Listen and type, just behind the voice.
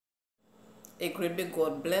A great big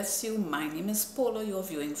God bless you. My name is Paula. You're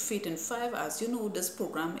viewing Faith in 5. As you know, this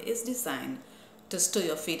program is designed to stir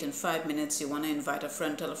your faith in 5 minutes. You want to invite a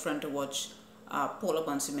friend, tell a friend to watch Paula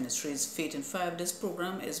Buncy Ministries Faith in 5. This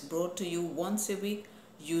program is brought to you once a week,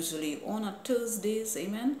 usually on a Thursdays.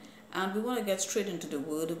 Amen. And we want to get straight into the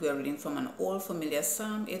word. We are reading from an old familiar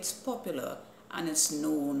psalm. It's popular and it's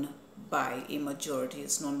known by a majority.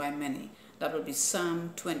 It's known by many. That will be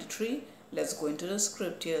Psalm 23. Let's go into the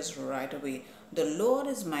scriptures right away. The Lord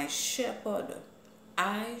is my shepherd.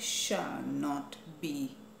 I shall not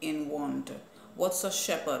be in want. What's a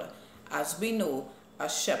shepherd? As we know, a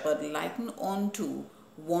shepherd likened unto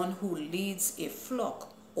one who leads a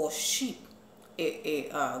flock or sheep,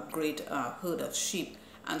 a great herd of sheep.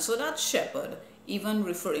 And so that shepherd, even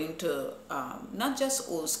referring to not just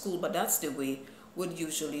old school, but that's the way, would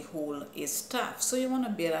usually hold a staff. So you want to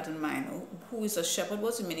bear that in mind. Who is a shepherd?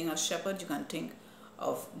 What's the meaning of shepherd? You can think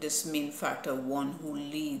of this main factor, one who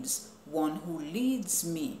leads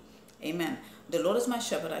me. Amen. The Lord is my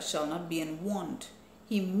shepherd, I shall not be in want.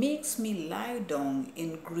 He makes me lie down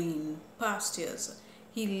in green pastures.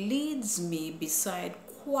 He leads me beside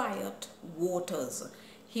quiet waters.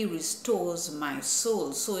 He restores my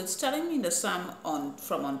soul. So it's telling me in the psalm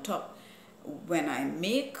from on top, when I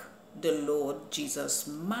make the Lord Jesus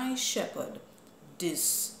my shepherd,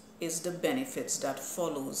 this is the benefits that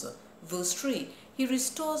follows. Verse 3, he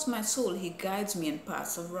restores my soul, he guides me in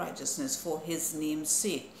paths of righteousness for his name's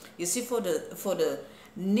sake. You see, for the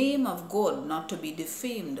name of God not to be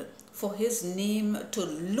defamed, for his name to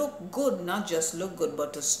look good, not just look good,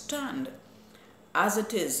 but to stand as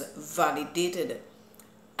it is validated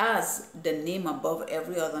as the name above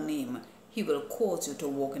every other name, he will cause you to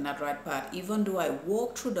walk in that right path. Even though I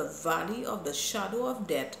walk through the valley of the shadow of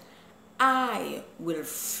death, I will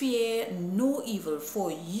fear no evil, for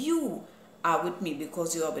you are with me.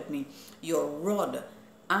 Because you are with me, your rod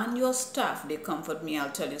and your staff, they comfort me.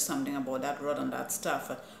 I'll tell you something about that rod and that staff.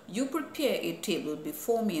 You prepare a table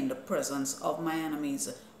before me in the presence of my enemies.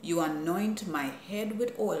 You anoint my head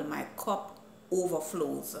with oil, my cup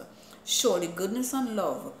overflows. Surely goodness and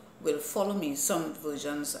love will follow me. Some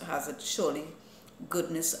versions has it surely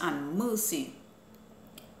goodness and mercy.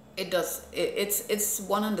 It's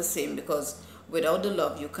one and the same, because without the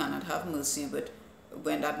love you cannot have mercy, but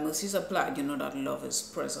when that mercy is applied, you know that love is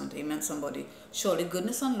present. Amen, somebody. Surely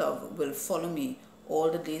goodness and love will follow me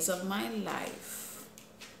all the days of my life,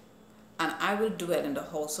 and I will dwell in the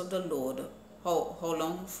house of the Lord. How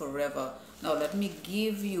long? Forever. Now let me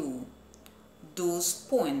give you those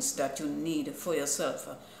points that you need for yourself.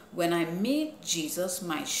 When I make Jesus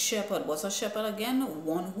my shepherd, what's a shepherd again?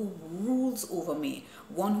 One who rules over me,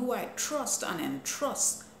 one who I trust and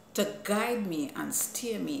entrust to guide me and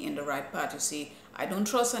steer me in the right path. You see, I don't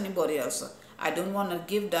trust anybody else. I don't want to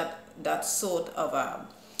give that sort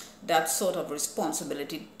of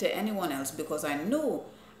responsibility to anyone else, because I know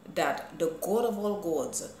that the God of all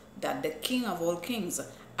gods, that the King of all kings,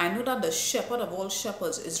 I know that the shepherd of all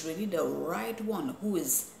shepherds is really the right one who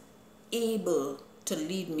is able to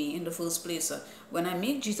lead me in the first place. When I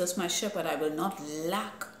make Jesus my shepherd, I will not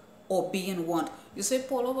lack or be in want. You say,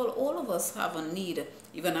 Paula, well, all of us have a need.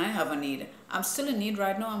 Even I have a need. I'm still in need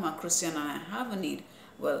right now. I'm a Christian and I have a need.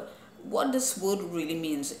 Well, what this word really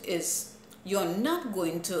means is you're not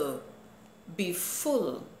going to be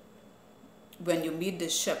full when you meet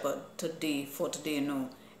this shepherd today for today. No,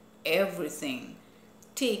 everything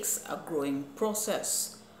takes a growing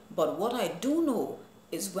process. But what I do know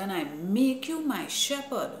is when I make you my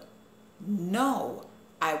shepherd, now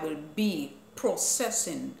I will be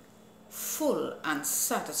processing full and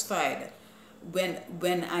satisfied.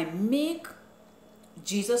 When I make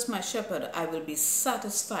Jesus my shepherd, I will be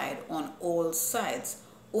satisfied on all sides.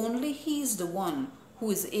 Only he is the one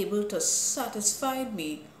who is able to satisfy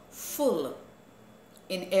me full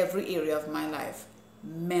in every area of my life,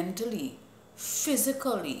 mentally,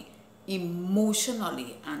 physically,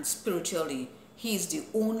 emotionally, and spiritually. He is the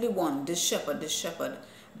only one, this shepherd,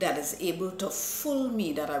 that is able to fill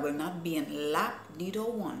me, that I will not be in lack, need,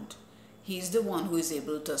 or want. He is the one who is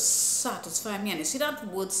able to satisfy me. And you see, that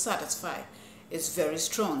word satisfy is very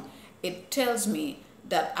strong. It tells me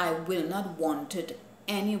that I will not want it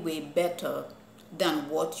any way better than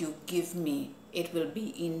what you give me. It will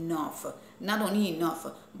be enough. Not only enough,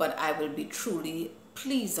 but I will be truly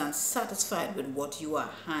pleased and satisfied with what you are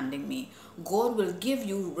handing me. God will give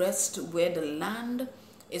you rest where the land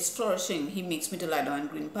is flourishing. He makes me to lie down in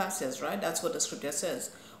green pastures, right? That's what the scripture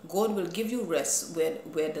says. God will give you rest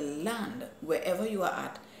where the land, wherever you are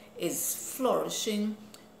at, is flourishing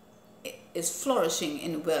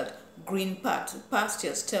in wealth. Green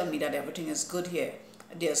pastures tell me that everything is good here.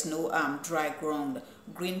 There's no dry ground.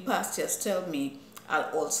 Green pastures tell me I'll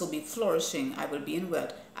also be flourishing. I will be in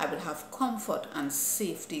wealth. I will have comfort and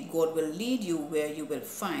safety. God will lead you where you will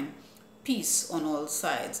find peace on all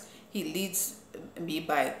sides. He leads me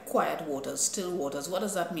by quiet waters, still waters. What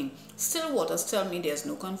does that mean? Still waters tell me there's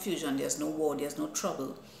no confusion, there's no war, there's no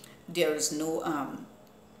trouble. There is no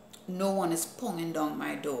one is pounding down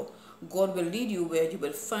my door. God will lead you where you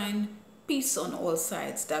will find peace on all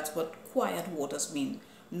sides. That's what quiet waters mean.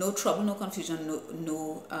 No trouble, no confusion,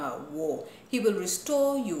 no war. He will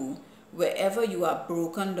restore you wherever you are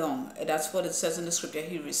broken down. That's what it says in the scripture.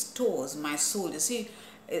 He restores my soul. You see,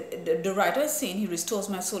 the writer is saying he restores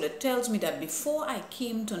my soul. It tells me that before I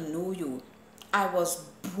came to know you, I was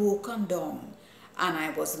broken down and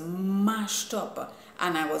I was mashed up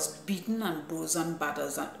and I was beaten and bruised and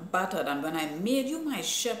battered. And when I made you my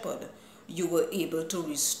shepherd, you were able to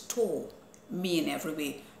restore me in every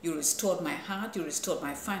way. You restored my heart, you restored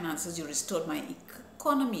my finances, you restored my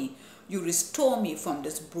economy. You restore me from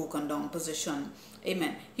this broken down position.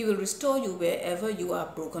 Amen. He will restore you wherever you are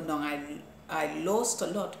broken down. I lost a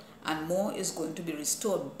lot and more is going to be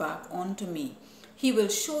restored back onto me. He will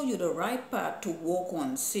show you the right path to walk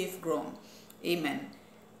on, safe ground. Amen.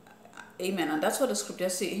 Amen. And that's what the scripture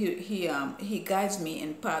says. He guides me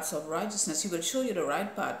in paths of righteousness. He will show you the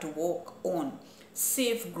right path to walk on,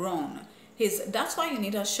 safe ground. That's why you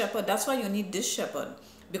need a shepherd. That's why you need this shepherd.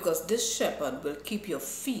 Because this shepherd will keep your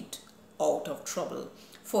feet out of trouble.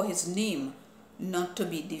 For his name not to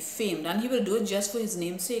be defamed. And he will do it just for his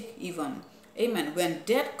name's sake even. Amen. When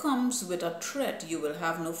death comes with a threat, you will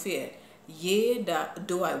have no fear. Yea, that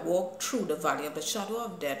though I walk through the valley of the shadow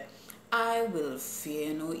of death, I will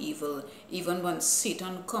fear no evil. Even when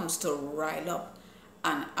Satan comes to rile up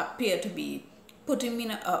and appear to be putting me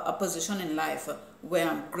in a position in life where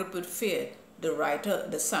I'm gripped with fear,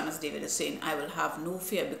 the psalmist David is saying, I will have no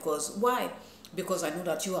fear. Because why? Because I know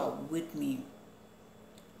that you are with me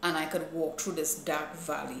and I could walk through this dark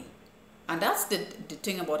valley. And that's the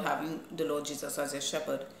thing about having the Lord Jesus as your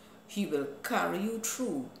shepherd. He will carry you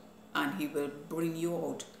through and he will bring you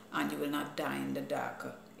out and you will not die in the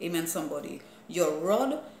dark. Amen, somebody. Your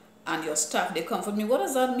rod and your staff, they comfort me. What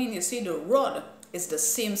does that mean? You see, the rod is the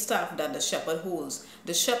same staff that the shepherd holds.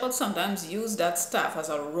 The shepherd sometimes use that staff as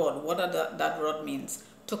a rod. What that rod means?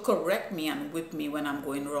 To correct me and whip me when I'm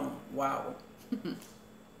going wrong. Wow.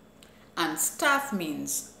 And staff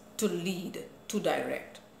means to lead, to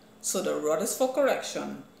direct. So the rod is for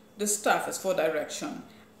correction, the staff is for direction.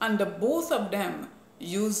 And the both of them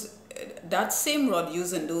use that same rod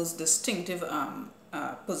used in those distinctive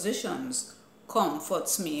positions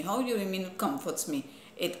comforts me. How do you mean it comforts me?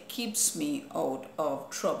 It keeps me out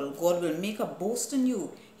of trouble. God will make a boast in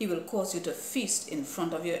you. He will cause you to feast in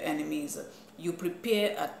front of your enemies. You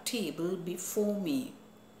prepare a table before me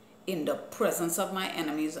in the presence of my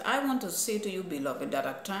enemies. I want to say to you, beloved, that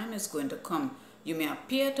a time is going to come. You may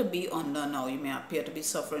appear to be under now. You may appear to be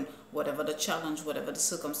suffering, whatever the challenge, whatever the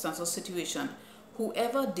circumstance or situation.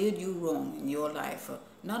 Whoever did you wrong in your life,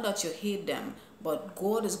 not that you hate them, but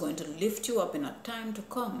God is going to lift you up in a time to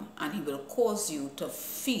come and he will cause you to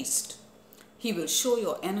feast. He will show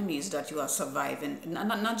your enemies that you are surviving,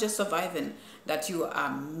 not just surviving, that you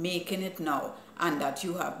are making it now and that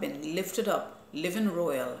you have been lifted up, living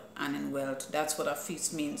royal and in wealth. That's what a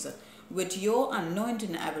feast means. With your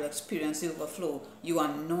anointing, I will experience the overflow. You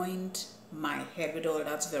anoint my head with oil.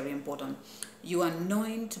 That's very important. You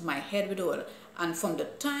anoint my head with oil. And from the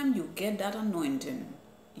time you get that anointing,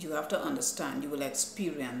 you have to understand you will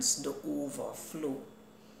experience the overflow.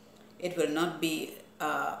 It will not be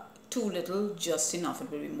too little, just enough.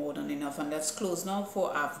 It will be more than enough. And let's close now,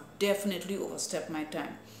 for I've definitely overstepped my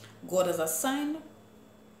time. God has assigned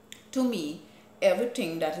to me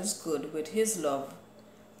everything that is good with his love,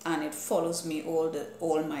 and it follows me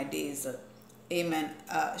all my days. Amen.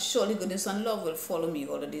 Surely goodness and love will follow me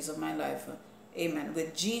all the days of my life. Amen.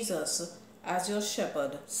 With Jesus as your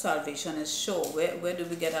shepherd, salvation is sure. Where do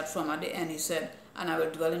we get that from? At the end he said, and I will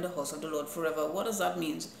dwell in the house of the Lord forever. What does that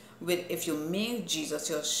mean? If you make Jesus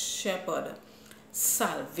your shepherd,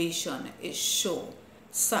 salvation is sure.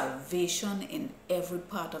 Salvation in every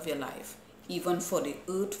part of your life. Even for the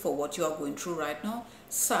earth, for what you are going through right now,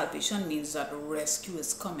 salvation means that rescue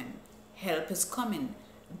is coming, help is coming,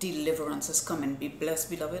 deliverance is coming. Be blessed,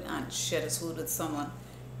 beloved, and share this word with someone.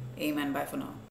 Amen. Bye for now.